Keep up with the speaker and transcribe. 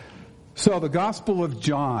So the Gospel of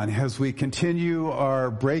John, as we continue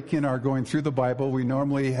our break in our going through the Bible, we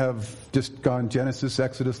normally have just gone Genesis,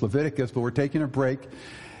 Exodus, Leviticus, but we're taking a break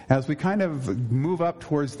as we kind of move up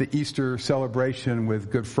towards the Easter celebration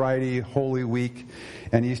with Good Friday, Holy Week,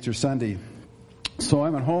 and Easter Sunday. So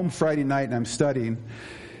I'm at home Friday night and I'm studying,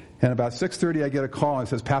 and about 6:30 I get a call and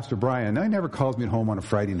it says, Pastor Brian. Now, he never calls me at home on a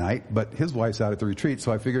Friday night, but his wife's out at the retreat,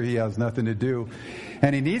 so I figure he has nothing to do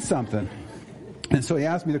and he needs something. And so he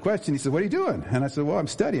asked me the question. He said, what are you doing? And I said, well, I'm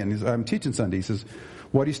studying. I'm teaching Sunday. He says,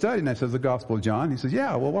 what are you studying? I said, the Gospel of John. He says,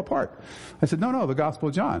 yeah, well, what part? I said, no, the Gospel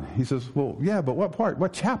of John. He says, well, yeah, but what part?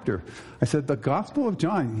 What chapter? I said, the Gospel of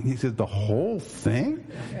John. He said, the whole thing?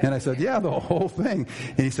 And I said, yeah, the whole thing.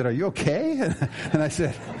 And he said, are you okay? And I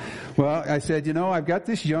said, I've got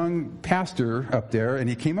this young pastor up there, and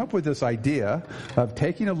he came up with this idea of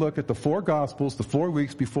taking a look at the four Gospels, the 4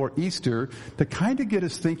 weeks before Easter, to kind of get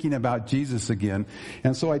us thinking about Jesus again.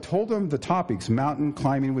 And so I told him the topics, mountain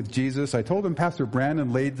climbing with Jesus. I told him Pastor Brandon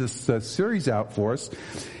laid this series out for us,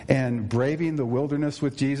 and braving the wilderness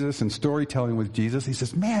with Jesus and storytelling with Jesus. He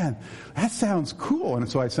says, man, that sounds cool. And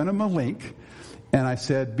so I sent him a link, and I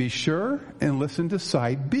said, be sure and listen to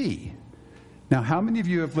side B. Now, how many of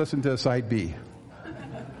you have listened to side B?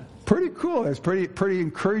 Pretty cool. There's pretty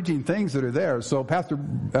encouraging things that are there. So Pastor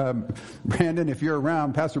Brandon, if you're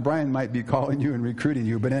around, Pastor Brian might be calling you and recruiting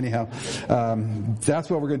you. But anyhow, that's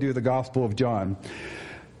what we're going to do with the Gospel of John.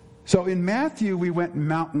 So in Matthew, we went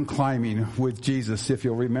mountain climbing with Jesus, if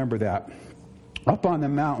you'll remember that. Up on the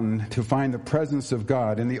mountain to find the presence of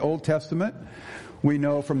God. In the Old Testament, we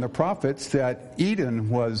know from the prophets that Eden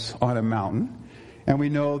was on a mountain. And we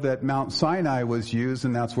know that Mount Sinai was used,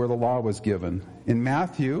 and that's where the law was given. In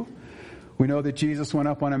Matthew, we know that Jesus went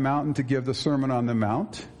up on a mountain to give the Sermon on the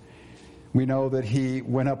Mount. We know that he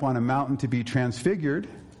went up on a mountain to be transfigured,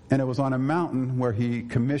 and it was on a mountain where he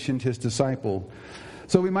commissioned his disciple.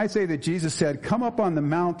 So we might say that Jesus said, come up on the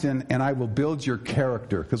mountain and I will build your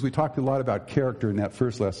character, because we talked a lot about character in that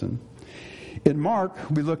first lesson. In Mark,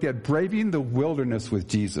 we look at braving the wilderness with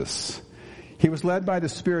Jesus. He was led by the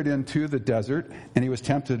Spirit into the desert, and he was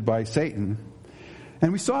tempted by Satan.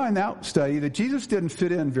 And we saw in that study that Jesus didn't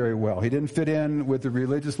fit in very well. He didn't fit in with the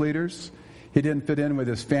religious leaders. He didn't fit in with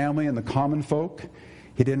his family and the common folk.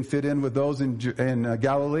 He didn't fit in with those in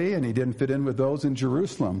Galilee, and he didn't fit in with those in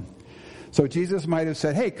Jerusalem. So Jesus might have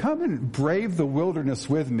said, hey, come and brave the wilderness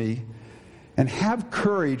with me and have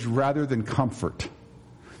courage rather than comfort.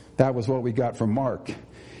 That was what we got from Mark.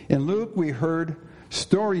 In Luke, we heard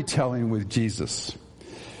storytelling with Jesus.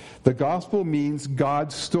 The gospel means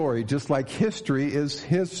God's story, just like history is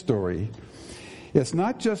his story. It's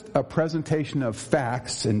not just a presentation of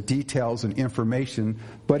facts and details and information,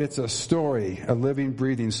 but it's a story, a living,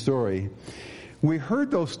 breathing story. We heard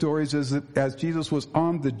those stories as Jesus was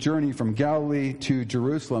on the journey from Galilee to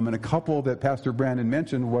Jerusalem, and a couple that Pastor Brandon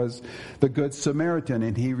mentioned was the Good Samaritan,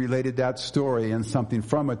 and he related that story and something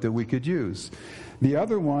from it that we could use. The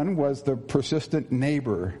other one was the persistent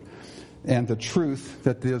neighbor and the truth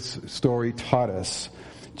that this story taught us.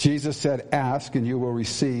 Jesus said, ask and you will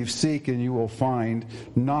receive, seek and you will find,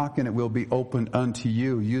 knock and it will be opened unto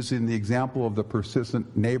you, using the example of the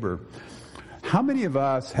persistent neighbor. How many of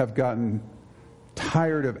us have gotten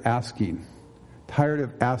tired of asking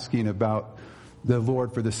about the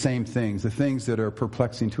Lord for the same things, the things that are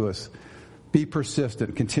perplexing to us? Be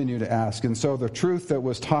persistent, continue to ask. And so the truth that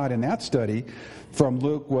was taught in that study from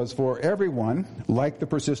Luke was for everyone, like the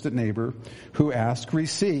persistent neighbor, who asks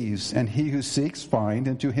receives, and he who seeks finds,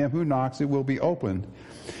 and to him who knocks it will be opened.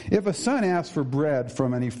 If a son asks for bread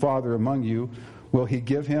from any father among you, will he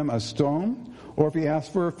give him a stone? Or if he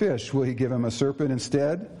asks for a fish, will he give him a serpent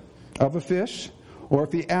instead of a fish? Or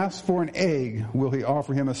if he asks for an egg, will he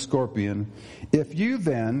offer him a scorpion? If you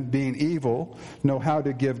then, being evil, know how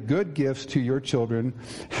to give good gifts to your children,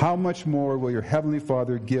 how much more will your heavenly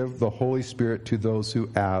Father give the Holy Spirit to those who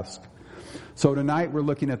ask? So tonight we're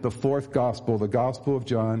looking at the fourth gospel, the Gospel of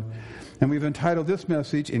John, and we've entitled this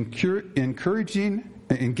message, Engaging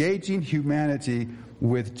Humanity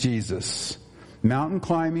with Jesus. Mountain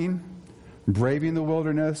climbing, braving the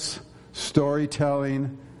wilderness,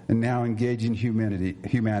 storytelling, and now engaging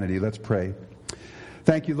humanity. Let's pray.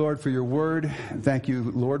 Thank you, Lord, for your word. Thank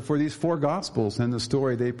you, Lord, for these four gospels and the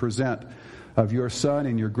story they present of your Son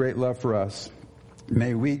and your great love for us.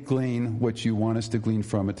 May we glean what you want us to glean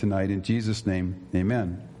from it tonight. In Jesus' name,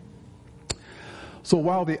 amen. So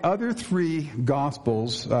while the other three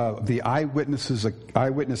gospels, the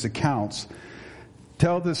eyewitness accounts,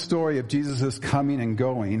 tell the story of Jesus' coming and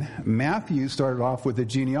going, Matthew started off with the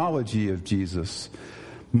genealogy of Jesus.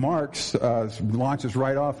 Mark launches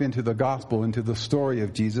right off into the gospel, into the story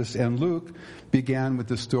of Jesus, and Luke began with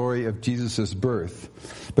the story of Jesus'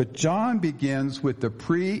 birth. But John begins with the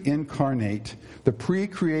pre-incarnate, the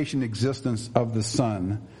pre-creation existence of the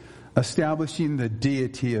Son, establishing the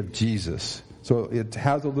deity of Jesus. So it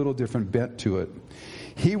has a little different bent to it.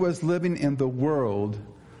 He was living in the world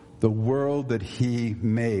that he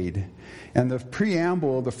made. And the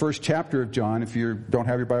preamble, the first chapter of John, if you don't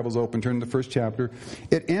have your Bibles open, turn to the first chapter.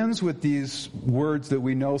 It ends with these words that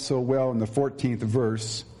we know so well in the 14th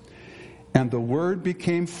verse. And the Word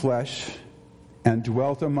became flesh and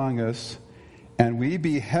dwelt among us, and we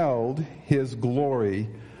beheld his glory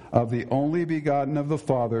of the only begotten of the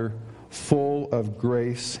Father, full of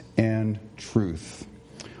grace and truth.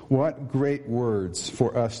 What great words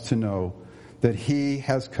for us to know that he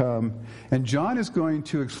has come. And John is going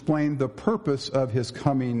to explain the purpose of his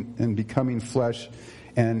coming and becoming flesh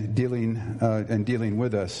and dealing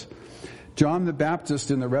with us. John the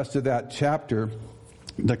Baptist in the rest of that chapter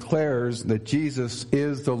declares that Jesus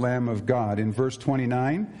is the Lamb of God. In verse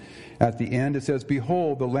 29, at the end it says,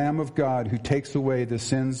 "Behold, the Lamb of God who takes away the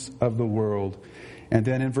sins of the world." And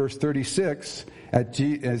then in verse 36,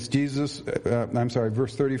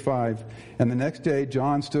 verse 35, "And the next day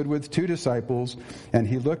John stood with 2 disciples, and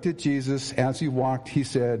he looked at Jesus. As he walked, he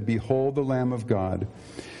said, 'Behold the Lamb of God.'"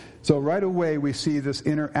 So right away we see this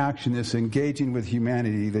interaction, this engaging with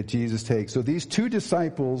humanity that Jesus takes. So these 2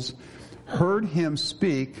 disciples heard him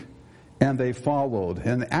speak, and they followed.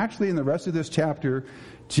 And actually in the rest of this chapter,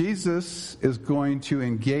 Jesus is going to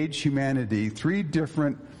engage humanity. 3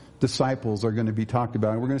 different disciples are going to be talked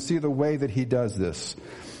about. And we're going to see the way that he does this.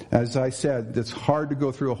 As I said, it's hard to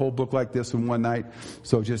go through a whole book like this in one night.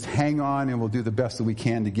 So just hang on and we'll do the best that we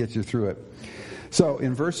can to get you through it. So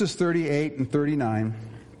in verses 38 and 39,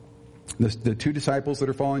 the 2 disciples that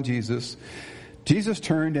are following Jesus, Jesus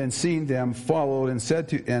turned and seeing them followed and said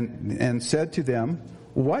to them,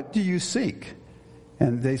 "What do you seek?"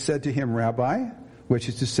 And they said to him, "Rabbi," which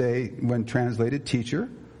is to say, when translated, teacher,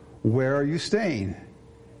 "where are you staying?"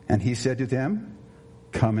 And he said to them,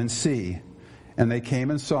 "Come and see." And they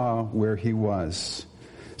came and saw where he was.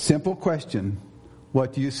 Simple question,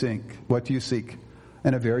 what do you seek? What do you seek?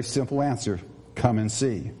 And a very simple answer, come and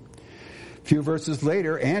see. A few verses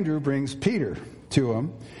later, Andrew brings Peter to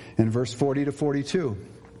him in verse 40 to 42.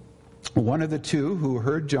 One of the 2 who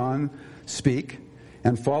heard John speak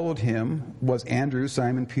and followed him was Andrew,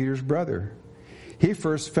 Simon Peter's brother. He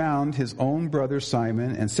first found his own brother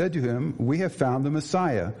Simon and said to him, "We have found the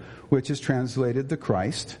Messiah," which is translated the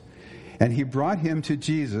Christ. And he brought him to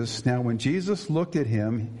Jesus. Now when Jesus looked at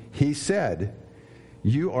him, he said,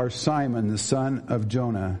 "You are Simon, the son of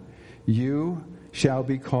Jonah. You shall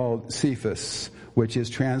be called Cephas," which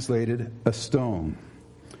is translated a stone.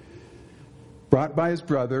 Brought by his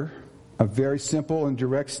brother, a very simple and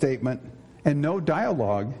direct statement, and no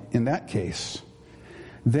dialogue in that case.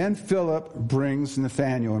 Then Philip brings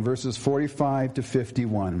Nathanael in verses 45 to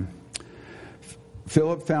 51.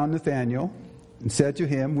 Philip found Nathanael and said to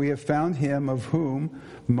him, "We have found him of whom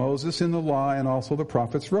Moses in the law and also the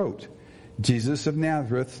prophets wrote, Jesus of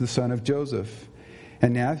Nazareth, the son of Joseph."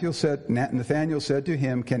 And Nathanael said to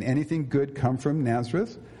him, "Can anything good come from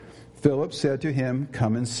Nazareth?" Philip said to him,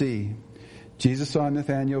 "Come and see." Jesus saw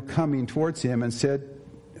Nathanael coming towards him and said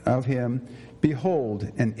of him, "Behold,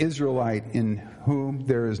 an Israelite in whom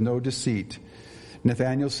there is no deceit."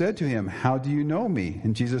 Nathanael said to him, "How do you know me?"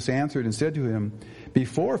 And Jesus answered and said to him,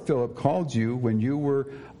 "Before Philip called you, when you were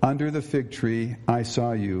under the fig tree, I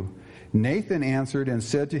saw you." Nathan answered and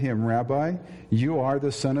said to him, "Rabbi, you are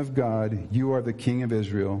the Son of God, you are the King of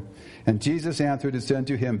Israel." And Jesus answered and said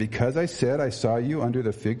to him, "Because I said I saw you under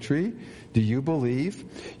the fig tree, do you believe?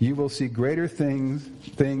 You will see greater things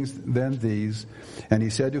than these." And he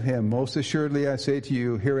said to him, "Most assuredly I say to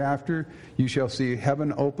you, hereafter you shall see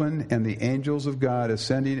heaven open and the angels of God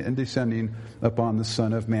ascending and descending upon the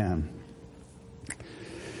Son of Man."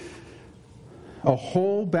 A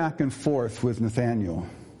whole back and forth with Nathanael.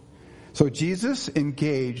 So Jesus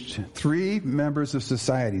engaged 3 members of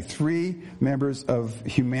society, 3 members of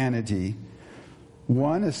humanity.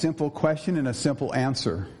 1, a simple question and a simple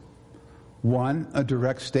answer. 1, a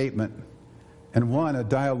direct statement. And 1, a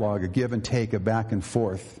dialogue, a give and take, a back and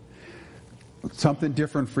forth. Something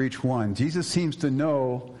different for each one. Jesus seems to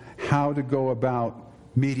know how to go about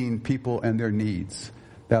meeting people and their needs.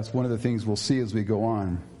 That's one of the things we'll see as we go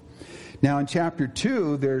on. Now in chapter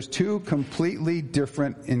 2, there's 2 completely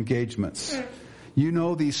different engagements. You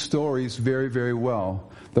know these stories very, very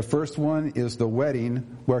well. The first one is the wedding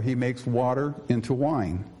where he makes water into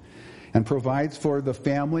wine and provides for the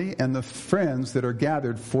family and the friends that are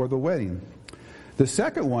gathered for the wedding. The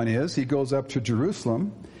second one is he goes up to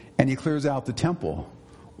Jerusalem and he clears out the temple.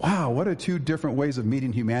 Wow, what are two different ways of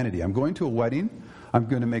meeting humanity. I'm going to a wedding. I'm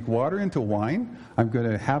going to make water into wine. I'm going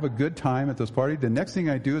to have a good time at this party. The next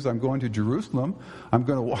thing I do is I'm going to Jerusalem. I'm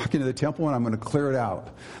going to walk into the temple and I'm going to clear it out.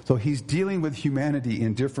 So he's dealing with humanity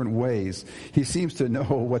in different ways. He seems to know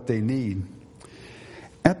what they need.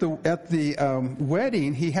 At the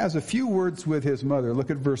wedding, he has a few words with his mother.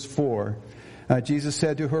 Look at verse 4. Jesus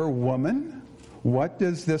said to her, "Woman, what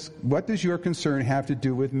does your concern have to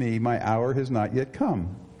do with me? My hour has not yet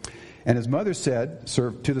come." And his mother said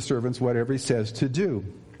to the servants whatever he says to do.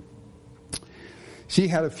 She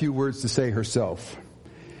had a few words to say herself.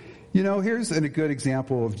 You know, here's a good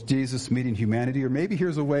example of Jesus meeting humanity, or maybe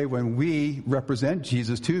here's a way when we represent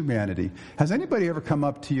Jesus to humanity. Has anybody ever come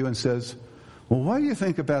up to you and says, "Well, what do you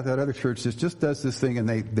think about that other church that just does this thing and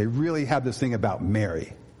they really have this thing about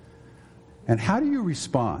Mary?" And how do you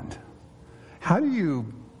respond? How do you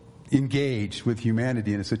engage with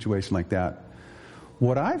humanity in a situation like that?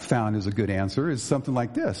 What I've found is a good answer is something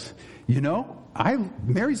like this. You know,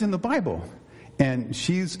 Mary's in the Bible, and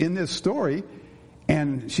she's in this story,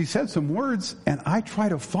 and she said some words, and I try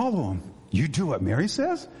to follow them. You do what Mary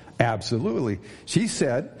says? Absolutely. She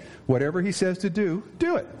said, whatever he says to do,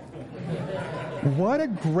 do it. What a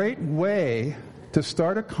great way to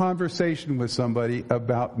start a conversation with somebody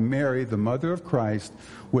about Mary, the mother of Christ,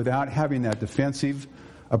 without having that defensive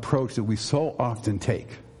approach that we so often take.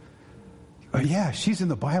 Oh, yeah, she's in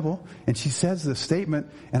the Bible, and she says this statement,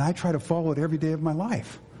 and I try to follow it every day of my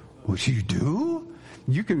life. Well, you do?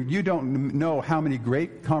 You don't know how many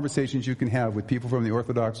great conversations you can have with people from the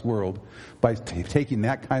Orthodox world by taking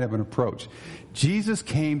that kind of an approach. Jesus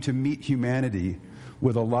came to meet humanity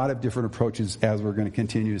with a lot of different approaches, as we're going to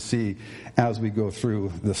continue to see as we go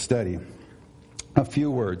through the study. A few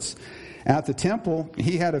words. At the temple,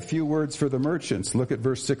 he had a few words for the merchants. Look at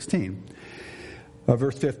verse 16.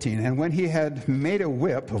 Verse 15, and when he had made a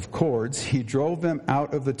whip of cords, he drove them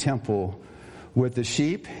out of the temple with the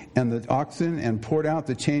sheep and the oxen and poured out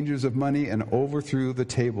the changers of money and overthrew the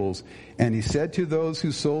tables. And he said to those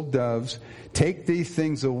who sold doves, "Take these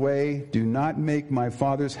things away. Do not make my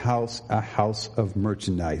Father's house a house of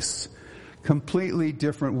merchandise." Completely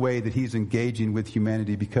different way that he's engaging with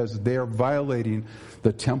humanity because they are violating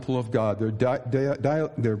the temple of God.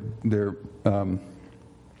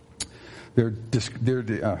 They're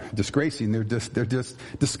disgracing, they're just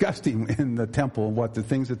disgusting in the temple, what the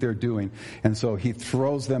things that they're doing. And so he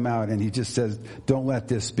throws them out and he just says, don't let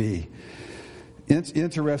this be. It's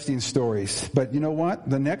interesting stories. But you know what?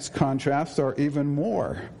 The next contrasts are even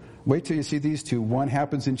more. Wait till you see these two. One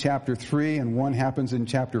happens in chapter 3 and one happens in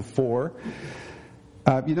chapter 4.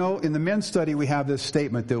 You know, in the men's study we have this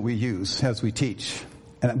statement that we use as we teach.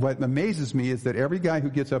 And what amazes me is that every guy who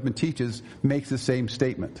gets up and teaches makes the same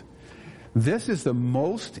statement. This is the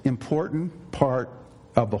most important part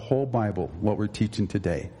of the whole Bible, what we're teaching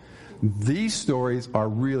today. These stories are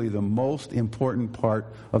really the most important part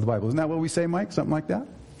of the Bible. Isn't that what we say, Mike? Something like that?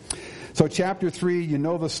 So chapter 3, you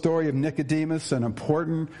know the story of Nicodemus, an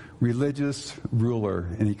important religious ruler,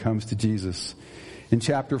 and he comes to Jesus. In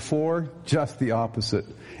chapter 4, just the opposite.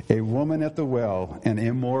 A woman at the well, an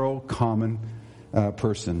immoral, common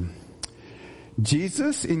person.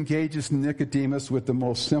 Jesus engages Nicodemus with the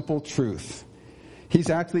most simple truth. He's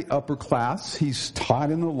actually upper class. He's taught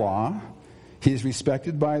in the law. He's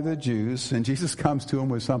respected by the Jews. And Jesus comes to him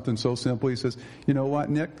with something so simple. He says, you know what,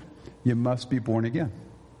 Nick? You must be born again.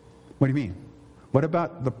 What do you mean? What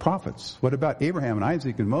about the prophets? What about Abraham and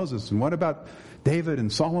Isaac and Moses? And what about David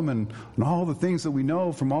and Solomon and all the things that we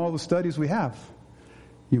know from all the studies we have?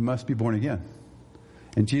 You must be born again.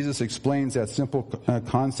 And Jesus explains that simple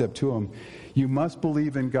concept to him. You must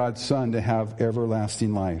believe in God's Son to have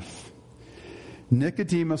everlasting life.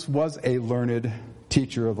 Nicodemus was a learned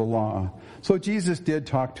teacher of the law. So Jesus did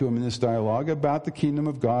talk to him in this dialogue about the kingdom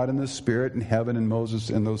of God and the Spirit and heaven and Moses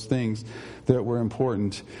and those things that were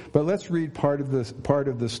important. But let's read part of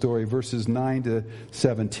the story, verses 9 to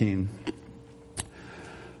 17.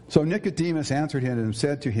 So Nicodemus answered him and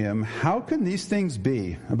said to him, "How can these things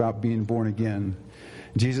be about being born again?"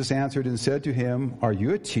 Jesus answered and said to him, "Are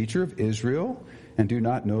you a teacher of Israel and do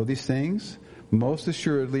not know these things? Most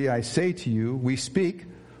assuredly, I say to you, we speak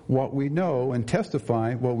what we know and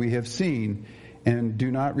testify what we have seen, and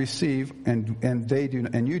do not receive, and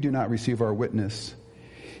you do not receive our witness.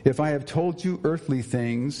 If I have told you earthly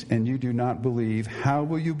things and you do not believe, how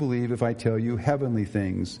will you believe if I tell you heavenly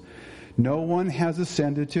things? No one has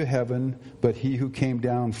ascended to heaven but he who came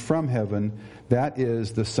down from heaven, that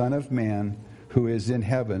is the Son of Man who is in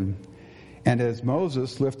heaven. And as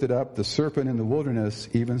Moses lifted up the serpent in the wilderness,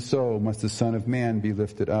 even so must the Son of Man be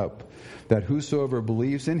lifted up, that whosoever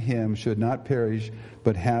believes in him should not perish,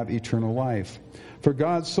 but have eternal life. For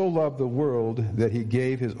God so loved the world that he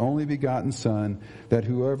gave his only begotten Son, that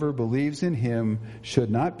whoever believes in him should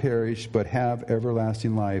not perish, but have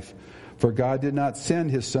everlasting life. For God did not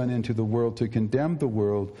send his Son into the world to condemn the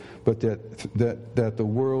world, but that the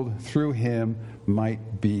world through him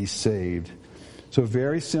might be saved. So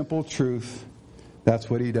very simple truth. That's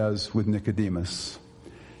what he does with Nicodemus.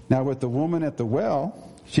 Now with the woman at the well,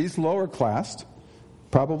 she's lower classed,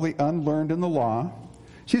 probably unlearned in the law.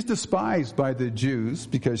 She's despised by the Jews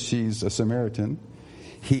because she's a Samaritan.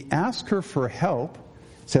 He asks her for help,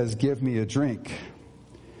 says, "Give me a drink."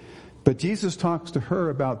 But Jesus talks to her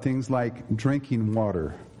about things like drinking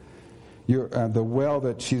water, the well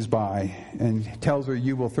that she's by, and tells her,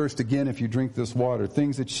 "You will thirst again if you drink this water,"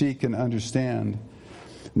 things that she can understand.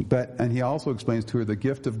 And he also explains to her the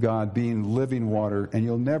gift of God being living water, and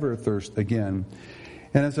you'll never thirst again.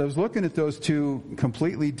 And as I was looking at those two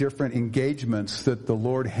completely different engagements that the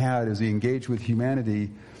Lord had as he engaged with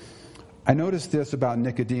humanity, I noticed this about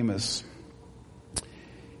Nicodemus.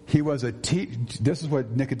 He was this is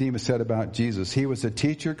what Nicodemus said about Jesus. He was a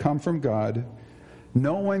teacher come from God.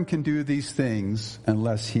 No one can do these things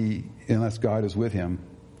unless God is with him.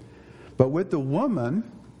 But with the woman,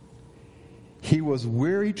 he was a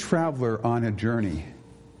weary traveler on a journey,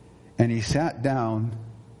 and he sat down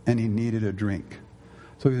and he needed a drink.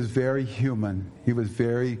 So he was very human. He was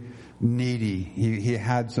very needy. He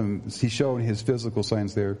showed his physical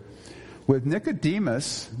signs there. With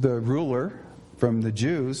Nicodemus, the ruler from the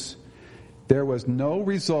Jews, there was no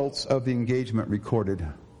results of the engagement recorded.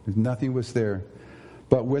 Nothing was there.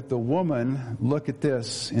 But with the woman, look at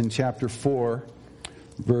this in chapter 4,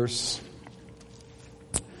 verse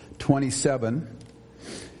 27.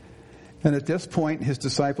 And at this point, his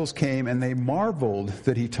disciples came, and they marveled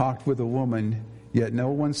that he talked with a woman, yet no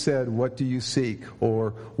one said, "What do you seek?"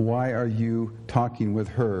 or "Why are you talking with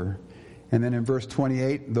her?" And then in verse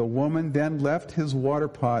 28, the woman then left his water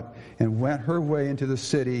pot and went her way into the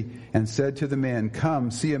city and said to the men,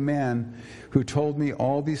 "Come, see a man who told me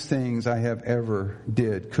all these things I have ever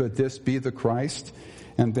did. Could this be the Christ?"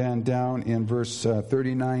 And then down in verse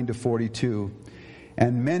 39 to 42,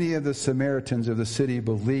 and many of the Samaritans of the city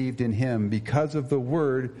believed in him because of the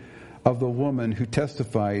word of the woman who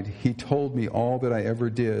testified, "He told me all that I ever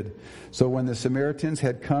did." So when the Samaritans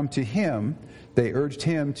had come to him, they urged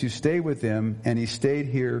him to stay with them, and he stayed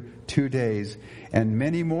here 2 days. And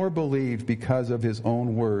many more believed because of his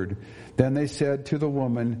own word. Then they said to the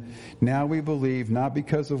woman, "Now we believe, not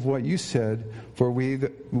because of what you said, for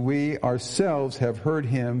we ourselves have heard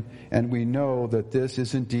him, and we know that this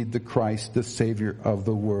is indeed the Christ, the Savior of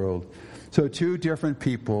the world." So two different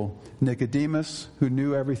people, Nicodemus, who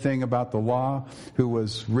knew everything about the law, who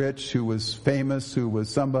was rich, who was famous, who was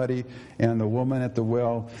somebody, and the woman at the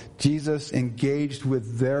well. Jesus engaged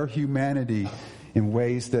with their humanity in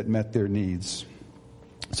ways that met their needs.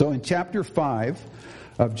 So in chapter 5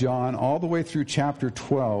 of John, all the way through chapter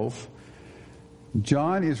 12,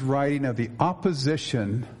 John is writing of the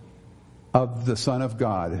opposition of the Son of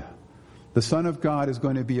God. The Son of God is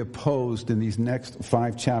going to be opposed in these next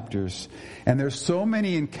 5 chapters. And there's so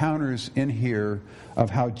many encounters in here of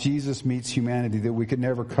how Jesus meets humanity that we could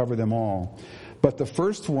never cover them all. But the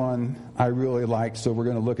first one I really like, so we're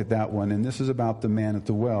going to look at that one. And this is about the man at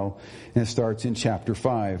the well. And it starts in chapter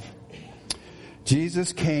 5.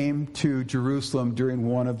 Jesus came to Jerusalem during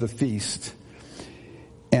one of the feasts.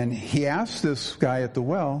 And he asked this guy at the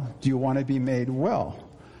well, "Do you want to be made well?"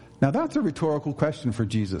 Now that's a rhetorical question for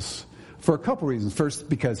Jesus. For a couple reasons. First,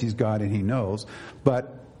 because he's God and he knows.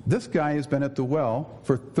 But this guy has been at the well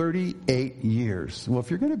for 38 years. Well,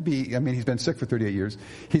 if you're going to he's been sick for 38 years.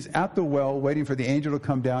 He's at the well waiting for the angel to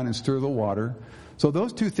come down and stir the water. So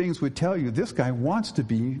those two things would tell you this guy wants to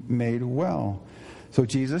be made well. So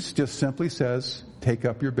Jesus just simply says, "Take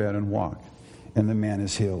up your bed and walk." And the man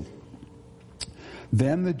is healed.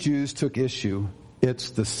 Then the Jews took issue.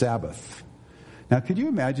 It's the Sabbath. Now, could you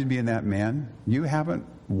imagine being that man? You haven't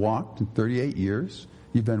walked in 38 years.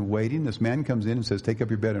 You've been waiting. This man comes in and says, "Take up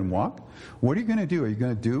your bed and walk." What are you going to do? Are you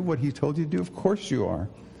going to do what he told you to do? Of course you are.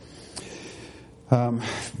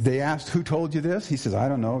 They asked, "Who told you this?" He says, "I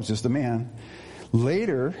don't know. It's just a man."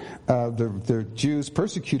 Later, the Jews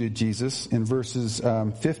persecuted Jesus in verses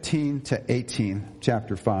 15 to 18,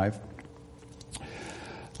 chapter 5.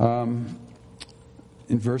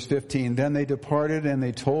 In verse 15, then they departed and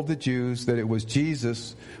they told the Jews that it was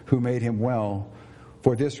Jesus who made him well.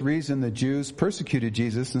 For this reason, the Jews persecuted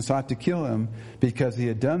Jesus and sought to kill him because he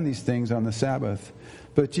had done these things on the Sabbath.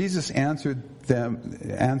 But Jesus answered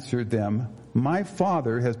them, My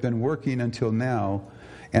Father has been working until now,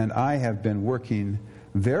 and I have been working.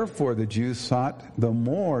 Therefore the Jews sought the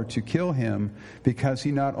more to kill him, because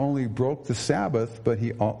he not only broke the Sabbath, but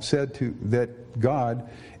he said that God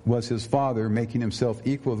was his Father, making himself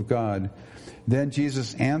equal with God. Then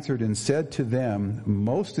Jesus answered and said to them,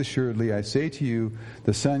 Most assuredly I say to you,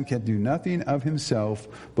 the Son can do nothing of himself,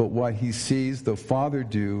 but what he sees the Father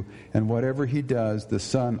do, and whatever he does, the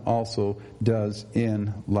Son also does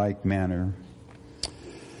in like manner.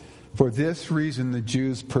 For this reason the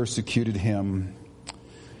Jews persecuted him.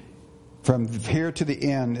 From here to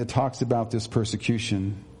the end, it talks about this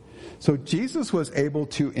persecution. So Jesus was able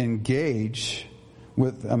to engage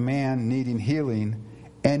with a man needing healing,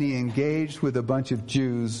 and he engaged with a bunch of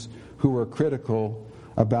Jews who were critical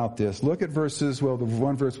about this. Look at the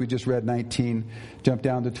one verse we just read, 19, jump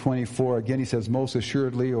down to 24. Again, he says, most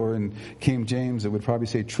assuredly, or in King James, it would probably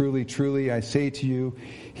say, truly, truly, I say to you,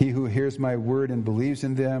 he who hears my word and believes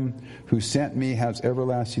in them who sent me has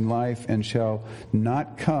everlasting life and shall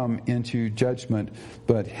not come into judgment,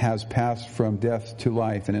 but has passed from death to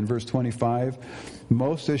life. And in verse 25,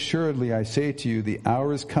 most assuredly, I say to you, the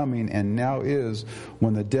hour is coming, and now is,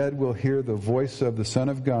 when the dead will hear the voice of the Son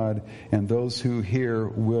of God, and those who hear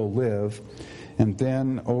will live. And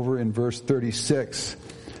then over in verse 36,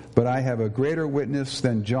 but I have a greater witness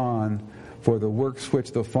than John, for the works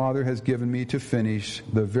which the Father has given me to finish,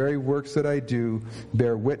 the very works that I do,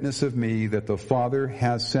 bear witness of me that the Father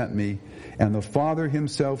has sent me. And the Father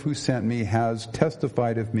himself who sent me has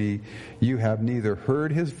testified of me. You have neither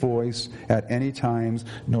heard his voice at any times,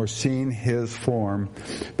 nor seen his form.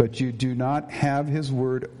 But you do not have his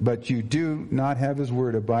word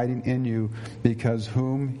abiding in you, because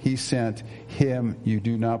whom he sent, him you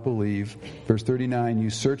do not believe. Verse 39, you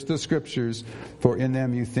search the scriptures, for in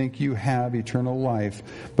them you think you have eternal life,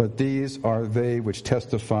 but these are they which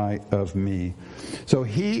testify of me. So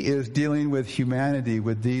he is dealing with humanity,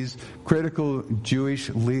 with these critical Jewish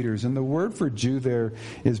leaders. And the word for Jew there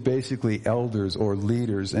is basically elders or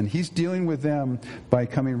leaders. And he's dealing with them by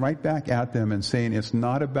coming right back at them and saying, it's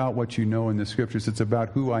not about what you know in the scriptures, it's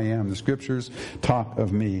about who I am. The scriptures talk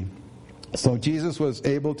of me. So Jesus was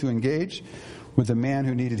able to engage with the man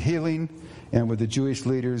who needed healing and with the Jewish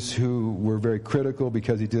leaders who were very critical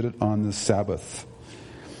because he did it on the Sabbath.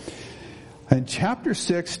 In chapter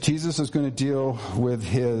 6, Jesus is going to deal with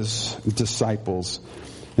his disciples.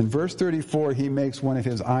 In verse 34, he makes one of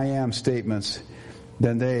his I am statements.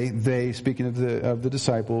 Then they speaking of the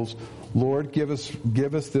disciples, Lord, give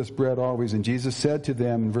us this bread always. And Jesus said to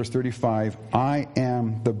them in verse 35, I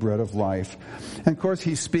am the bread of life. And of course,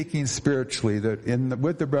 he's speaking spiritually, that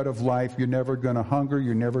with the bread of life, you're never going to hunger,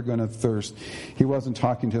 you're never going to thirst. He wasn't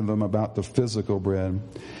talking to them about the physical bread.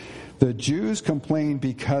 The Jews complained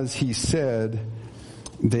because he said,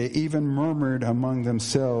 they even murmured among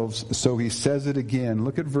themselves. So he says it again.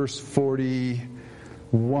 Look at verse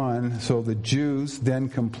 41. So the Jews then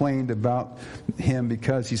complained about him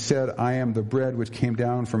because he said, I am the bread which came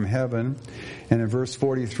down from heaven. And in verse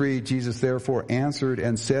 43, Jesus therefore answered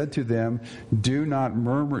and said to them, do not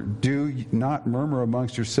murmur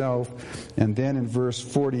amongst yourself. And then in verse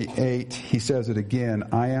 48, he says it again,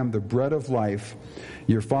 I am the bread of life.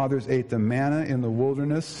 Your fathers ate the manna in the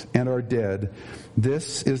wilderness and are dead.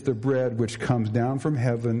 This is the bread which comes down from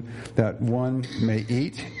heaven, that one may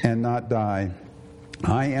eat and not die.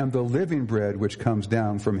 I am the living bread which comes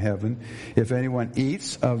down from heaven. If anyone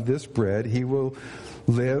eats of this bread, he will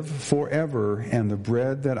live forever. And the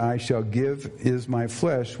bread that I shall give is my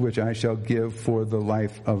flesh, which I shall give for the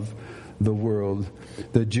life of the world.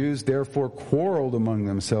 The Jews therefore quarreled among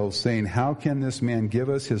themselves, saying, how can this man give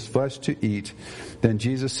us his flesh to eat? Then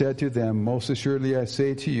Jesus said to them, most assuredly I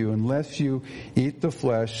say to you, unless you eat the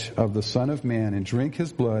flesh of the Son of Man and drink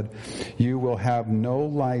his blood, you will have no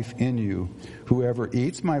life in you. Whoever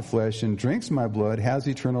eats my flesh and drinks my blood has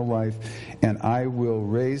eternal life, and I will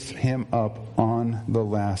raise him up on the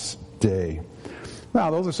last day. Wow,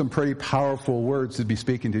 those are some pretty powerful words to be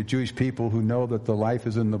speaking to Jewish people who know that the life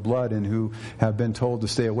is in the blood and who have been told to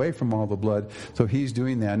stay away from all the blood. So he's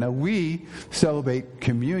doing that. Now we celebrate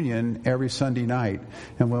communion every Sunday night.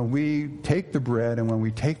 And when we take the bread and when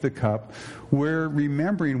we take the cup, we're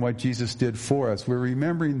remembering what Jesus did for us. We're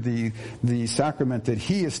remembering the sacrament that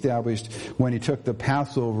he established when he took the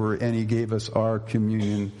Passover and he gave us our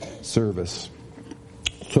communion service.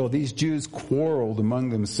 So these Jews quarreled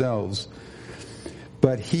among themselves,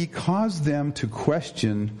 but he caused them to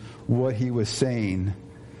question what he was saying.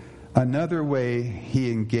 Another way he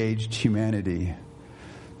engaged humanity.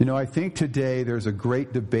 You know, I think today there's a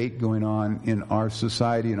great debate going on in our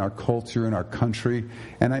society, in our culture, in our country,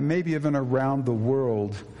 and maybe even around the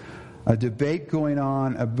world, a debate going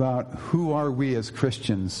on about who are we as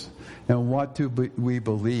Christians and what do we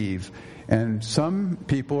believe. And some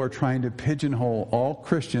people are trying to pigeonhole all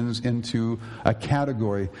Christians into a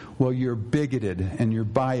category. Well, you're bigoted and you're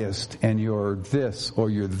biased and you're this or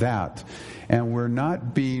you're that. And we're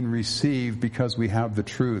not being received because we have the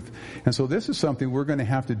truth. And so this is something we're going to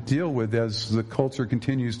have to deal with as the culture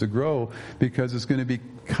continues to grow, because it's going to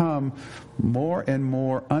become more and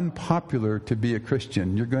more unpopular to be a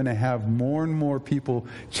Christian. You're going to have more and more people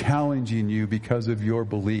challenging you because of your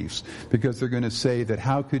beliefs, because they're going to say that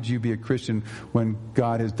how could you be a Christian when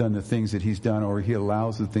God has done the things that He's done, or He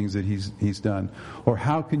allows the things that He's done? Or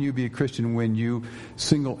how can you be a Christian when you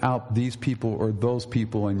single out these people or those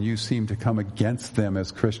people and you seem to come against them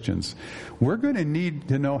as Christians? We're going to need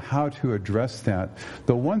to know how to address that.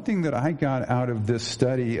 The one thing that I got out of this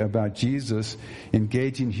study about Jesus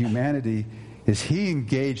engaging humanity is He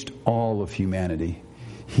engaged all of humanity.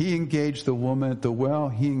 He engaged the woman at the well.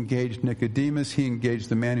 He engaged Nicodemus. He engaged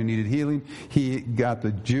the man who needed healing. He got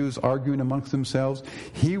the Jews arguing amongst themselves.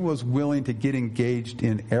 He was willing to get engaged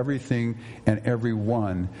in everything and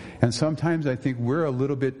everyone. And sometimes I think we're a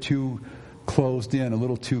little bit too closed in, a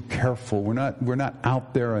little too careful. We're not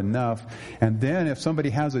out there enough. And then if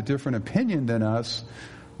somebody has a different opinion than us,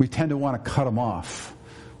 we tend to want to cut them off.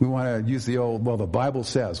 We want to use the old, well, the Bible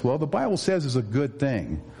says. Well, the Bible says is a good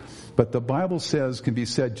thing. But the Bible says can be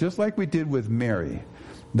said just like we did with Mary,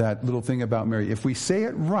 that little thing about Mary. If we say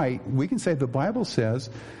it right, we can say the Bible says,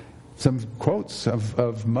 some quotes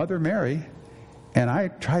of Mother Mary, and I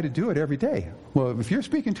try to do it every day. Well, if you're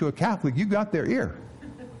speaking to a Catholic, you got their ear.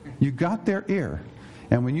 You got their ear.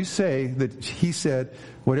 And when you say that He said,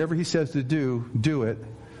 whatever He says to do, do it,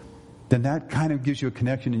 then that kind of gives you a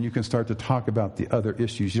connection, and you can start to talk about the other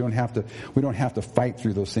issues. We don't have to fight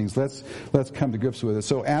through those things. Let's come to grips with it.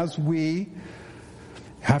 So as we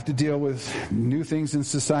have to deal with new things in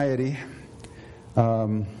society,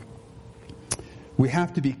 we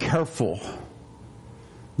have to be careful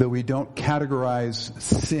that we don't categorize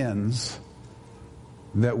sins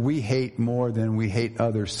that we hate more than we hate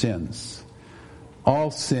other sins.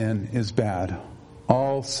 All sin is bad.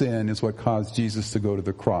 All sin is what caused Jesus to go to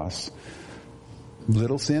the cross.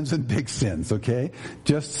 Little sins and big sins, okay?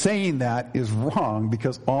 Just saying that is wrong,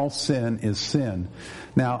 because all sin is sin.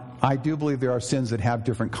 Now, I do believe there are sins that have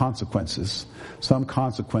different consequences. Some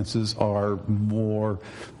consequences are more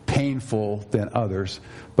painful than others,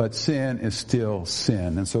 but sin is still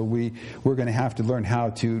sin. And so we're going to have to learn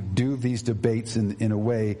how to do these debates in a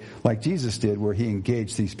way like Jesus did, where He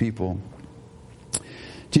engaged these people.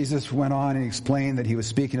 Jesus went on and explained that He was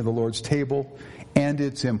speaking of the Lord's table and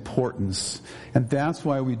its importance. And that's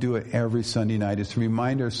why we do it every Sunday night, is to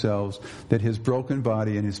remind ourselves that His broken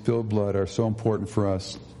body and His spilled blood are so important for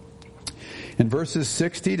us. In verses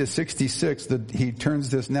 60 to 66, He turns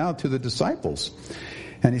this now to the disciples.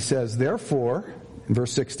 And He says, therefore, in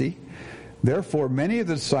verse 60, therefore many of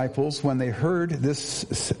the disciples, when they heard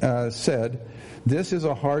this, said, this is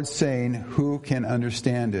a hard saying, who can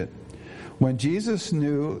understand it? When Jesus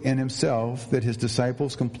knew in Himself that His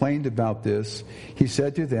disciples complained about this, He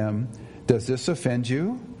said to them, does this offend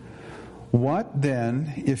you? What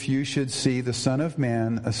then if you should see the Son of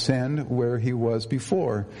Man ascend where He was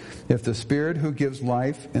before? If the Spirit who gives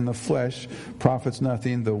life in the flesh profits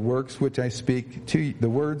nothing, the words which I speak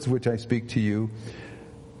to you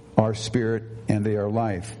are spirit and they are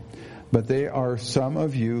life. But there are some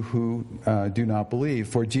of you who do not believe.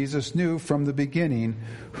 For Jesus knew from the beginning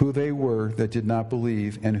who they were that did not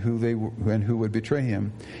believe and who would betray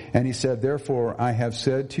Him. And He said, therefore I have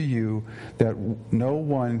said to you that no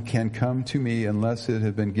one can come to me unless it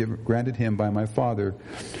has been granted him by my Father.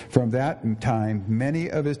 From that time many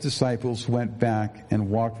of His disciples went back and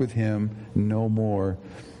walked with Him no more.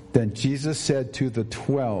 Then Jesus said to the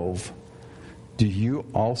 12, do you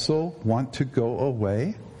also want to go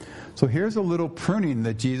away? So here's a little pruning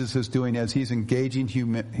that Jesus is doing as He's engaging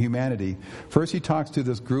humanity. First He talks to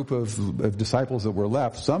this group of disciples that were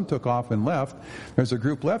left. Some took off and left. There's a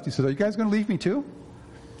group left. He says, are you guys going to leave me too?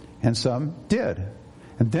 And some did.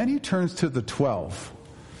 And then He turns to the 12.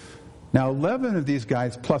 Now 11 of these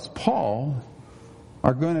guys plus Paul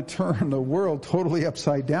are going to turn the world totally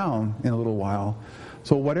upside down in a little while.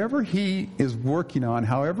 So whatever He is working on,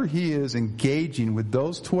 however He is engaging with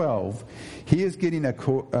those 12, He is getting a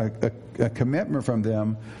commitment from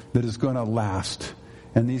them that is going to last.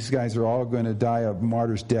 And these guys are all going to die a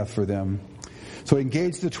martyr's death for them. So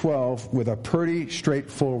engage the 12 with a pretty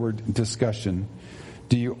straightforward discussion.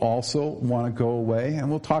 Do you also want to go away? And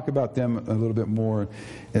we'll talk about them a little bit more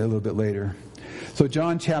a little bit later. So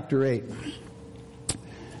John chapter 8.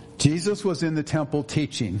 Jesus was in the temple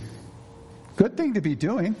teaching. Good thing to be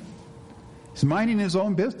doing. He's minding his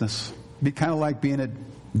own business. It'd be kind of like being at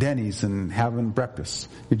Denny's and having breakfast.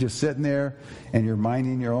 You're just sitting there and you're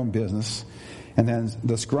minding your own business. And then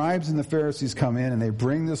the scribes and the Pharisees come in and they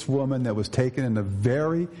bring this woman that was taken in the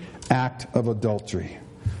very act of adultery.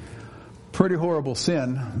 Pretty horrible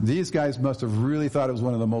sin. These guys must have really thought it was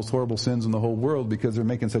one of the most horrible sins in the whole world because they're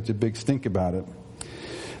making such a big stink about it.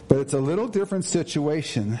 But it's a little different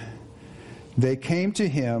situation. They came to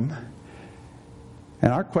him,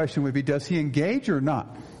 and our question would be, does he engage or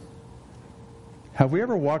not? Have we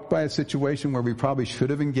ever walked by a situation where we probably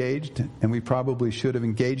should have engaged, and we probably should have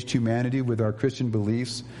engaged humanity with our Christian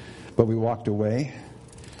beliefs, but we walked away?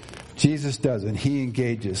 Jesus doesn't. He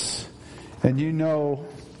engages. And you know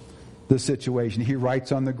the situation. He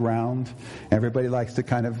writes on the ground. Everybody likes to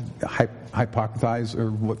kind of hypothesize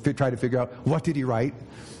or try to figure out, what did he write?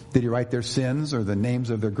 Did he write their sins or the names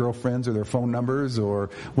of their girlfriends or their phone numbers? Or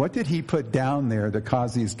what did he put down there to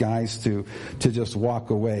cause these guys to just walk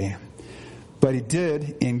away? But he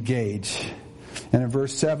did engage. And in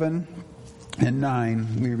verse 7 and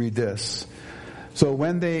 9, we read this. So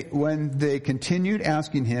when they continued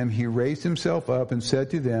asking him, he raised himself up and said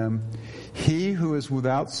to them, "He who is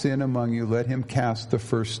without sin among you, let him cast the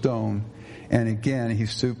first stone." And again he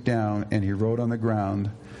stooped down and he wrote on the ground.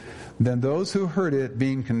 Then those who heard it,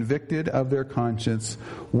 being convicted of their conscience,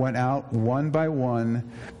 went out one by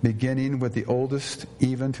one, beginning with the oldest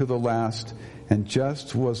even to the last, and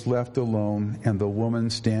just was left alone, and the woman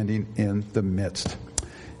standing in the midst.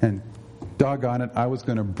 And doggone it, I was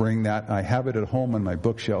going to bring that. I have it at home on my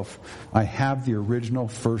bookshelf. I have the original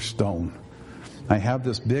first stone. I have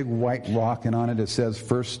this big white rock, and on it says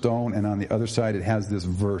first stone, and on the other side it has this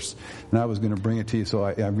verse. And I was going to bring it to you, so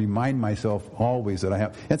I remind myself always that I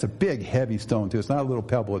have. It's a big, heavy stone, too. It's not a little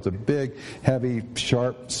pebble. It's a big, heavy,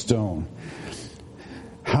 sharp stone.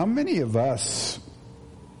 How many of us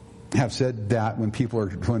have said that when people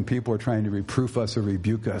are trying to reproof us or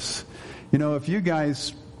rebuke us? You know, if you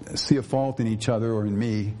guys see a fault in each other or in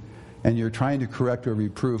me, and you're trying to correct or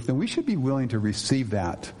reproof, then we should be willing to receive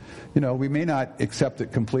that. You know, we may not accept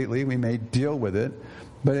it completely. We may deal with it.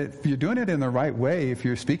 But if you're doing it in the right way, if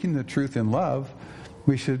you're speaking the truth in love,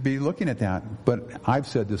 we should be looking at that. But I've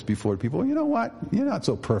said this before to people, you know what? You're not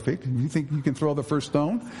so perfect. You think you can throw the first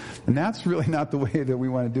stone? And that's really not the way that we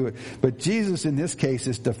want to do it. But Jesus, in this case,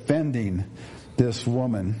 is defending this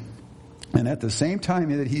woman. And at the same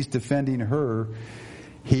time that he's defending her,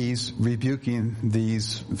 he's rebuking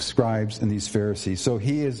these scribes and these Pharisees. So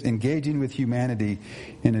he is engaging with humanity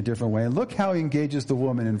in a different way. And look how he engages the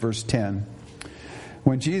woman in verse 10.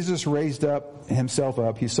 When Jesus raised himself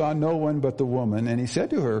up, he saw no one but the woman, and he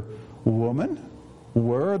said to her, "Woman,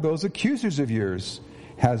 where are those accusers of yours?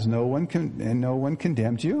 Has no one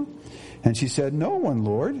condemned you?" And she said, "No one,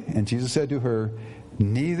 Lord." And Jesus said to her,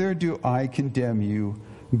 "Neither do I condemn you.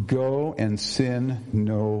 Go and sin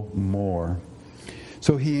no more."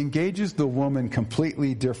 So he engages the woman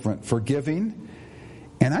completely different, forgiving.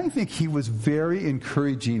 And I think he was very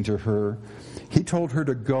encouraging to her. He told her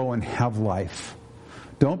to go and have life.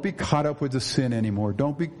 Don't be caught up with the sin anymore.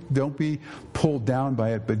 Don't be pulled down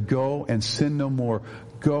by it, but go and sin no more.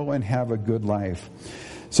 Go and have a good life.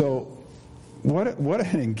 So what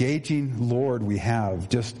an engaging Lord we have,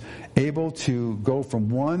 just able to go from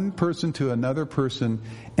one person to another person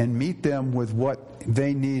and meet them with what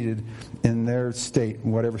they needed in their state,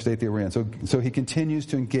 whatever state they were in. So he continues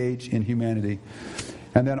to engage in humanity.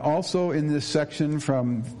 And then also in this section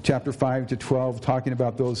from chapter 5 to 12, talking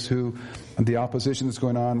about those who, the opposition that's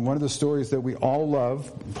going on, one of the stories that we all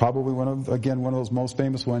love, probably one of those most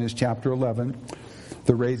famous ones, is chapter 11,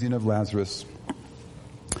 the raising of Lazarus.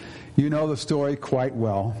 You know the story quite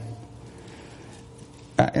well.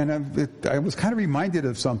 And I was kind of reminded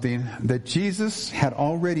of something, that Jesus had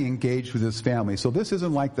already engaged with his family. So this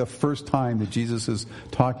isn't like the first time that Jesus is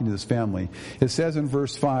talking to his family. It says in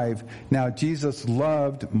verse 5, "Now Jesus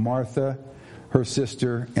loved Martha, her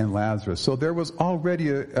sister, and Lazarus." So there was already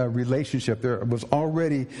a relationship. There was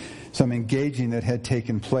already some engaging that had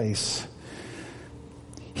taken place.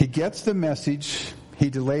 He gets the message.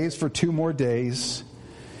 He delays for 2 more days.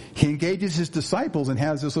 He engages his disciples and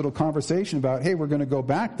has this little conversation about, hey, we're going to go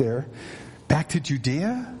back there, back to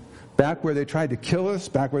Judea, back where they tried to kill us,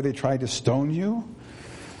 back where they tried to stone you.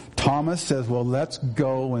 Thomas says, well, let's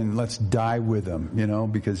go and let's die with them,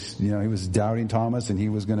 because, he was doubting Thomas and he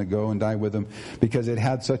was going to go and die with them because it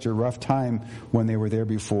had such a rough time when they were there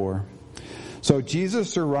before. So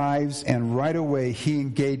Jesus arrives, and right away he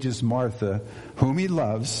engages Martha, whom he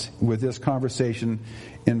loves, with this conversation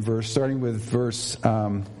starting with verse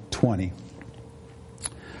 20.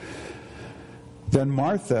 Then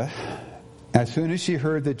Martha, as soon as she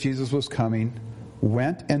heard that Jesus was coming,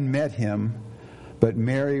 went and met him, but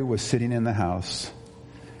Mary was sitting in the house.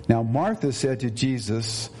 Now Martha said to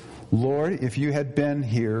Jesus, "Lord, if you had been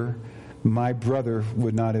here, my brother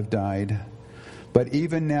would not have died. But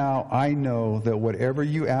even now I know that whatever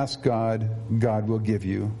you ask God, God will give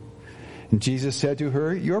you." And Jesus said to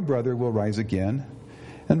her, "Your brother will rise again."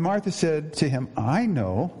 And Martha said to him, "I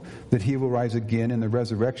know that he will rise again in the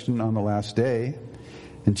resurrection on the last day."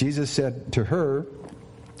 And Jesus said to her,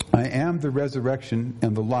 "I am the resurrection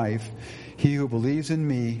and the life. He who believes in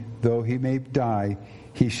me, though he may die,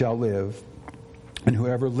 he shall live. And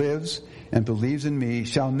whoever lives and believes in me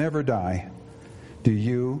shall never die. Do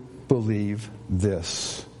you believe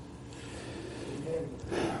this?"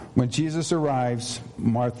 When Jesus arrives,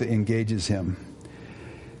 Martha engages him.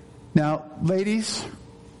 Now, ladies,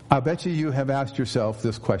 I bet you have asked yourself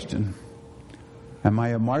this question. Am I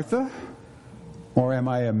a Martha or am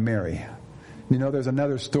I a Mary? You know, there's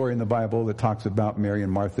another story in the Bible that talks about Mary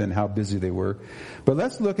and Martha and how busy they were. But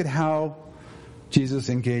let's look at how Jesus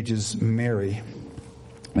engages Mary.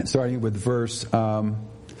 Starting with verse...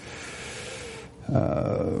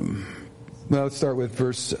 let's start with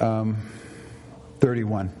verse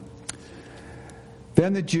 31.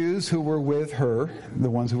 Then the Jews who were with her, the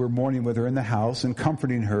ones who were mourning with her in the house and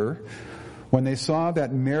comforting her, when they saw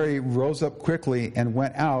that Mary rose up quickly and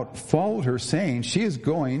went out, followed her, saying, "She is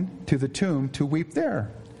going to the tomb to weep there."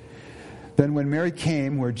 Then when Mary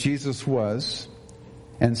came where Jesus was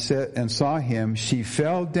and saw him, she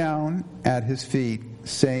fell down at his feet,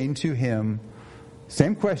 saying to him,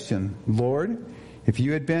 same question, "Lord, if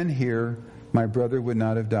you had been here, my brother would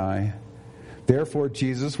not have died." Therefore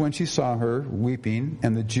Jesus, when she saw her weeping,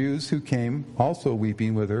 and the Jews who came also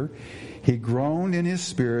weeping with her, he groaned in his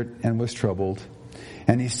spirit and was troubled.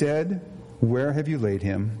 And he said, "Where have you laid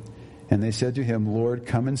him?" And they said to him, "Lord,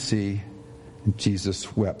 come and see." And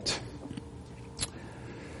Jesus wept.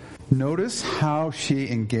 Notice how she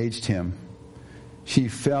engaged him. She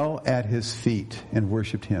fell at his feet and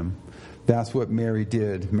worshiped him. That's what Mary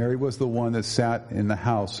did. Mary was the one that sat in the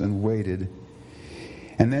house and waited.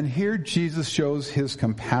 And then here Jesus shows his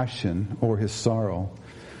compassion or his sorrow.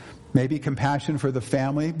 Maybe compassion for the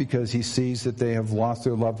family because he sees that they have lost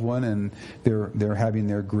their loved one and they're having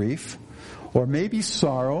their grief. Or maybe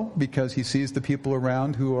sorrow because he sees the people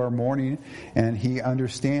around who are mourning and he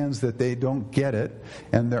understands that they don't get it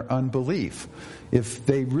and their unbelief. If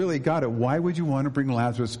they really got it, why would you want to bring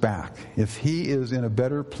Lazarus back? If he is in a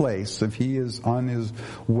better place, if he is on his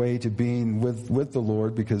way to being with the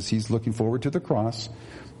Lord because he's looking forward to the cross,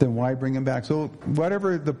 then why bring him back? So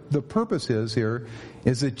whatever the purpose is here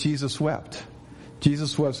is that Jesus wept.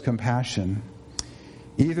 Jesus was compassion.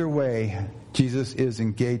 Either way, Jesus is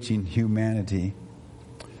engaging humanity.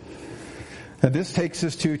 And this takes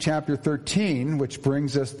us to chapter 13, which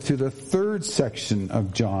brings us to the third section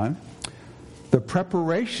of John, the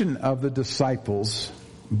preparation of the disciples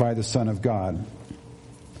by the Son of God.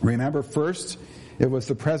 Remember, first, it was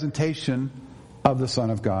the presentation of the Son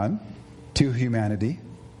of God to humanity.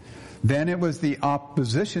 Then it was the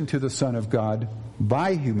opposition to the Son of God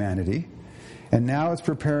by humanity. And now it's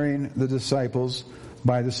preparing the disciples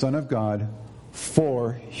by the Son of God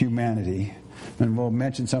for humanity. And we'll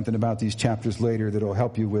mention something about these chapters later that will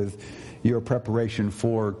help you with your preparation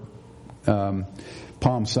for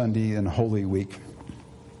Palm Sunday and Holy Week.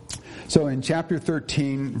 So in chapter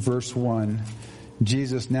 13, verse 1,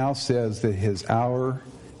 Jesus now says that his hour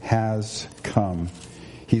has come.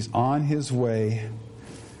 He's on his way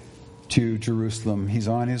to Jerusalem. He's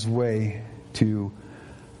on his way to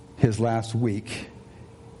his last week,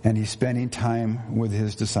 and he's spending time with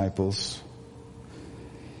his disciples.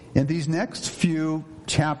 In these next few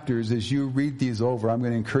chapters, as you read these over, I'm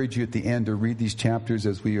going to encourage you at the end to read these chapters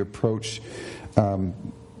as we approach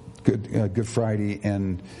Good Friday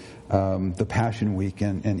and the Passion Week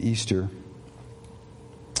and Easter.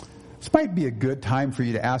 This might be a good time for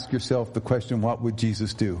you to ask yourself the question, what would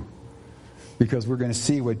Jesus do? Because we're going to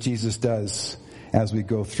see what Jesus does as we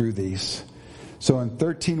go through these. So in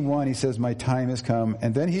 13:1, he says, "My time has come."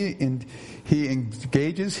 And then he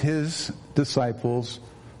engages his disciples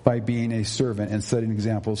by being a servant and setting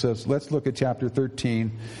examples. So let's look at chapter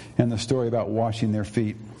 13 and the story about washing their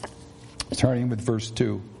feet, starting with verse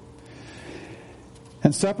 2.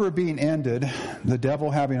 And supper being ended, the devil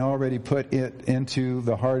having already put it into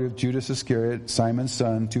the heart of Judas Iscariot, Simon's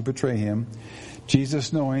son, to betray him,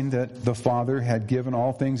 Jesus, knowing that the Father had given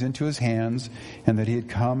all things into his hands, and that he had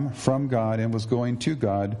come from God and was going to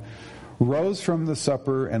God, rose from the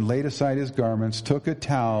supper and laid aside his garments, took a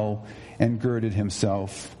towel and girded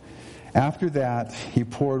himself. After that, he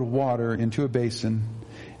poured water into a basin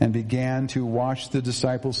and began to wash the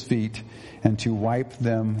disciples' feet and to wipe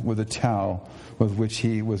them with a towel with which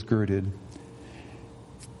he was girded.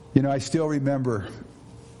 You know, I still remember,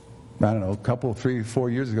 I don't know, a couple, 3, 4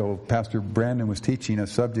 years ago, Pastor Brandon was teaching a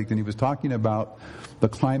subject, and he was talking about the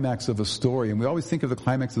climax of a story. And we always think of the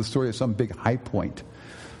climax of the story as some big high point.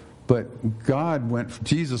 But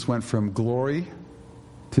Jesus went from glory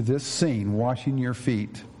to this scene, washing your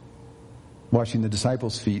feet, washing the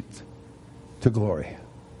disciples' feet, to glory.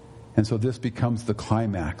 And so this becomes the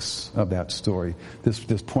climax of that story,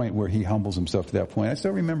 this point where he humbles himself to that point. I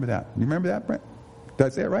still remember that. You remember that, Brent? Did I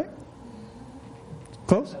say it right?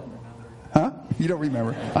 Close? Huh? You don't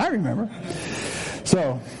remember. I remember.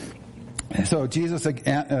 So Jesus,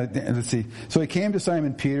 let's see. So he came to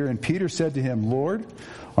Simon Peter, and Peter said to him, "Lord,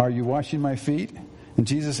 are you washing my feet?" And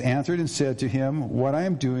Jesus answered and said to him, "What I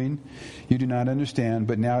am doing you do not understand,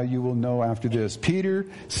 but now you will know after this." Peter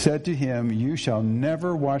said to him, "You shall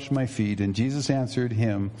never wash my feet." And Jesus answered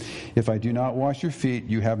him, "If I do not wash your feet,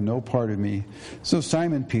 you have no part of me." So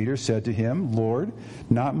Simon Peter said to him, "Lord,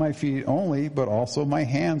 not my feet only, but also my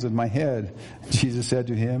hands and my head." Jesus said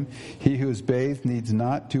to him, "He who is bathed needs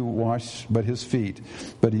not to wash but his feet,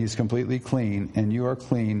 but he is completely clean, and you are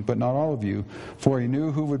clean, but not all of you." For he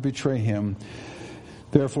knew who would betray him.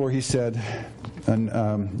 Therefore he said,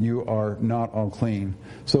 "You are not all clean."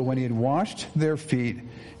 So when he had washed their feet,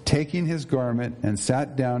 taking his garment and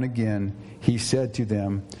sat down again, he said to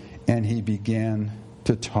them, and he began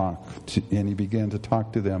to talk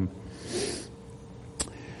to them.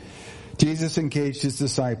 Jesus engaged his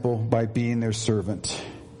disciple by being their servant.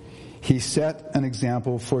 He set an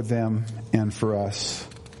example for them and for us.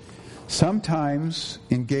 Sometimes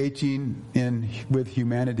engaging with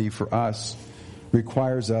humanity for us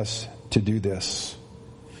requires us to do this.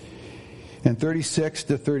 In 36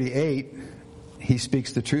 to 38, he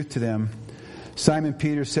speaks the truth to them. Simon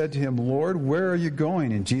Peter said to him, "Lord, where are you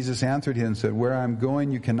going?" And Jesus answered him and said, "Where I am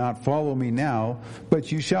going you cannot follow me now,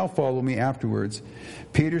 but you shall follow me afterwards."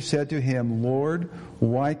 Peter said to him, "Lord,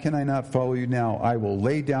 why can I not follow you now? I will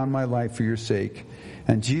lay down my life for your sake."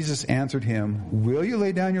 And Jesus answered him, "Will you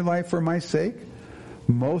lay down your life for my sake?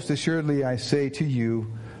 Most assuredly I say to you,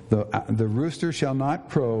 the rooster shall not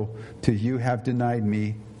crow till you have denied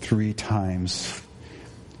me 3 times.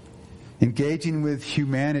 Engaging with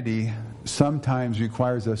humanity sometimes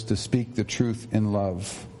requires us to speak the truth in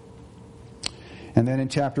love. And then in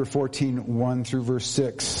chapter 14, 1 through verse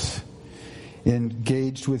 6,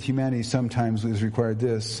 engaged with humanity sometimes is required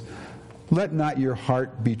this: "Let not your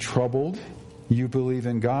heart be troubled. You believe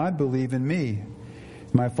in God, believe in me. In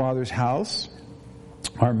my Father's house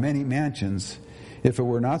are many mansions. If it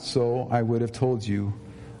were not so, I would have told you.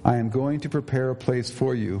 I am going to prepare a place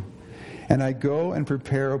for you. And I go and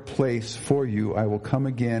prepare a place for you. I will come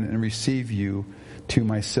again and receive you to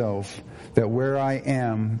myself, that where I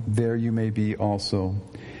am, there you may be also.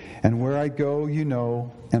 And where I go, you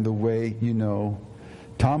know, and the way you know."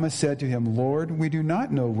 Thomas said to him, "Lord, we do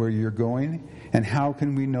not know where you're going, and how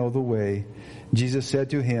can we know the way?" Jesus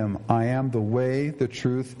said to him, "I am the way, the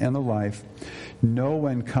truth, and the life. No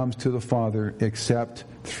one comes to the Father except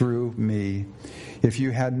through me. If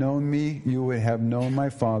you had known me, you would have known my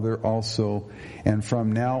Father also. And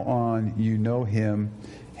from now on, you know him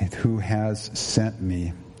who has sent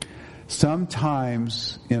me."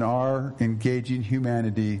 Sometimes in our engaging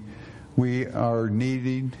humanity, we are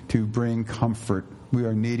needing to bring comfort. We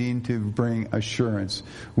are needing to bring assurance.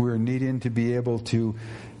 We are needing to be able to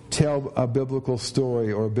tell a biblical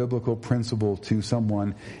story or a biblical principle to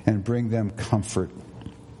someone and bring them comfort.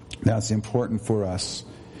 That's important for us.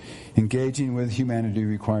 Engaging with humanity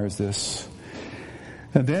requires this.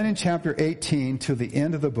 And then in chapter 18 to the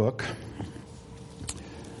end of the book,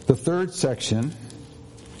 the 3rd section,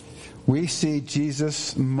 we see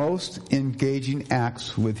Jesus' most engaging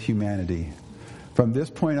acts with humanity. From this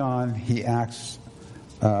point on, he acts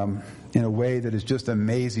in a way that is just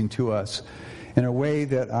amazing to us, in a way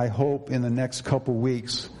that I hope in the next couple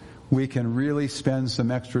weeks we can really spend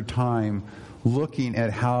some extra time looking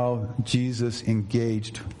at how Jesus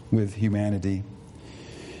engaged with humanity.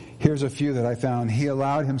 Here's a few that I found. He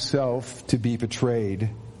allowed himself to be betrayed.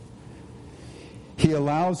 He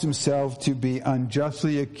allows himself to be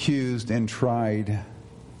unjustly accused and tried.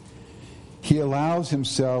 He allows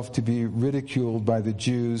himself to be ridiculed by the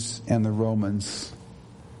Jews and the Romans.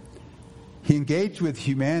 He engaged with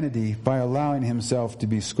humanity by allowing himself to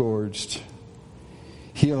be scourged.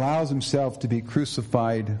 He allows himself to be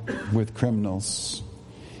crucified with criminals.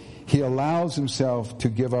 He allows himself to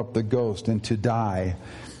give up the ghost and to die.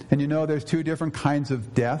 And you know, there's two different kinds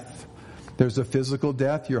of death. There's a physical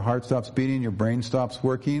death, your heart stops beating, your brain stops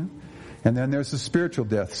working. And then there's the spiritual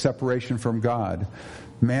death, separation from God.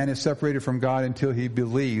 Man is separated from God until he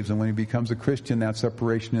believes, and when he becomes a Christian, that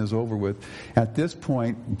separation is over with. At this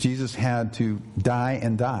point, Jesus had to die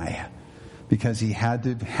and die because he had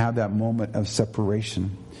to have that moment of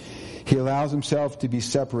separation. He allows himself to be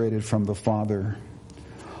separated from the Father.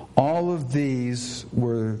 All of these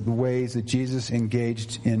were the ways that Jesus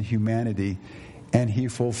engaged in humanity, and he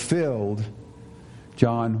fulfilled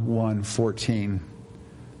John 1:14.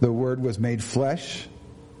 The Word was made flesh,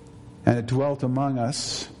 and it dwelt among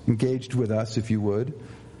us, engaged with us, if you would,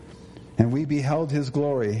 and we beheld his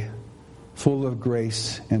glory, full of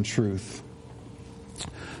grace and truth.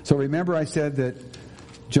 So remember I said that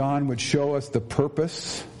John would show us the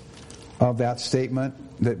purpose of that statement,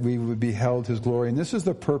 that we would beheld his glory. And this is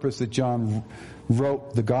the purpose that John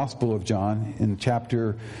wrote the Gospel of John in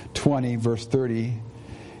chapter 20, verse 30.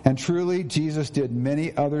 And truly, Jesus did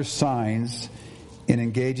many other signs in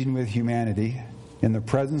engaging with humanity in the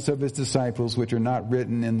presence of his disciples, which are not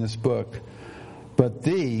written in this book. But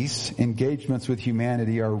these engagements with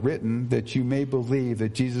humanity are written that you may believe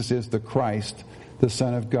that Jesus is the Christ, the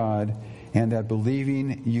Son of God, and that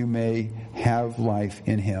believing you may have life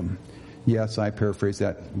in him. Yes, I paraphrased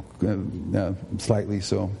that slightly,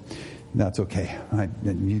 so that's okay.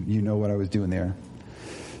 You know what I was doing there.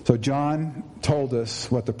 So John told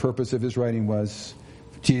us what the purpose of his writing was.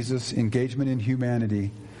 Jesus' engagement in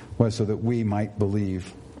humanity was so that we might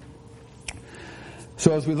believe.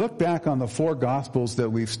 So as we look back on the four Gospels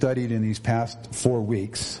that we've studied in these past 4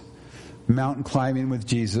 weeks, mountain climbing with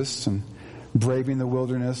Jesus, and braving the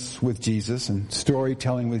wilderness with Jesus, and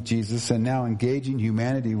storytelling with Jesus, and now engaging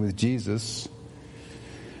humanity with Jesus,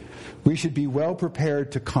 we should be well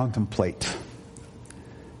prepared to contemplate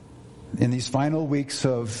in these final weeks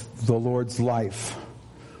of the Lord's life,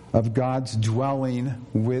 of God's dwelling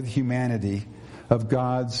with humanity, of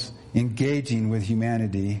God's engaging with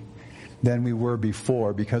humanity than we were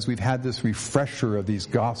before, because we've had this refresher of these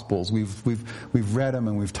Gospels. We've read them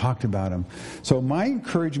and we've talked about them. So my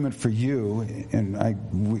encouragement for you, and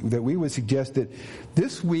that we would suggest that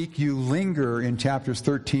this week you linger in chapters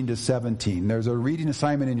 13 to 17. There's a reading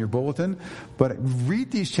assignment in your bulletin, but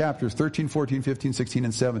read these chapters 13, 14, 15, 16,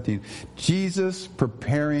 and 17. Jesus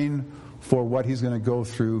preparing for what he's going to go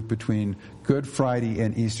through between Good Friday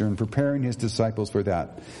and Easter, and preparing his disciples for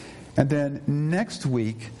that. And then next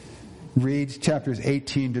week, read chapters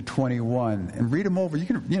 18 to 21 and read them over. You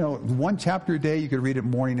can, one chapter a day, you could read it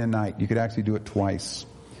morning and night. You could actually do it twice.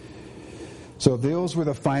 So those were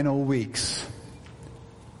the final weeks.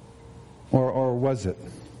 Or was it?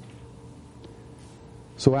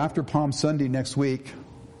 So after Palm Sunday next week,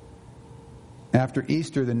 after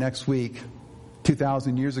Easter the next week,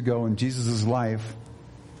 2,000 years ago in Jesus' life,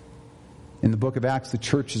 in the book of Acts, the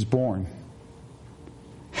church is born.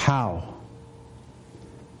 How?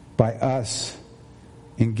 By us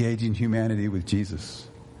engaging humanity with Jesus.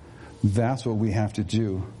 That's what we have to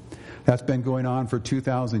do. That's been going on for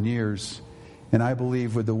 2,000 years. And I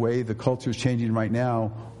believe with the way the culture is changing right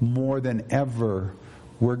now, more than ever,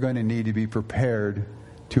 we're going to need to be prepared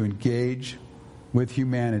to engage with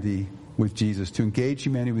humanity with Jesus. To engage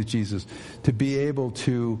humanity with Jesus. To be able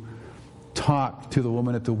to talk to the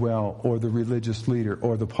woman at the well, or the religious leader,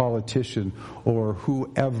 or the politician, or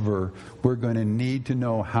whoever. We're going to need to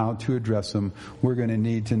know how to address them. We're going to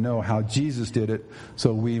need to know how Jesus did it,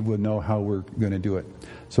 so we will know how we're going to do it.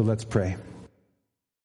 So let's pray.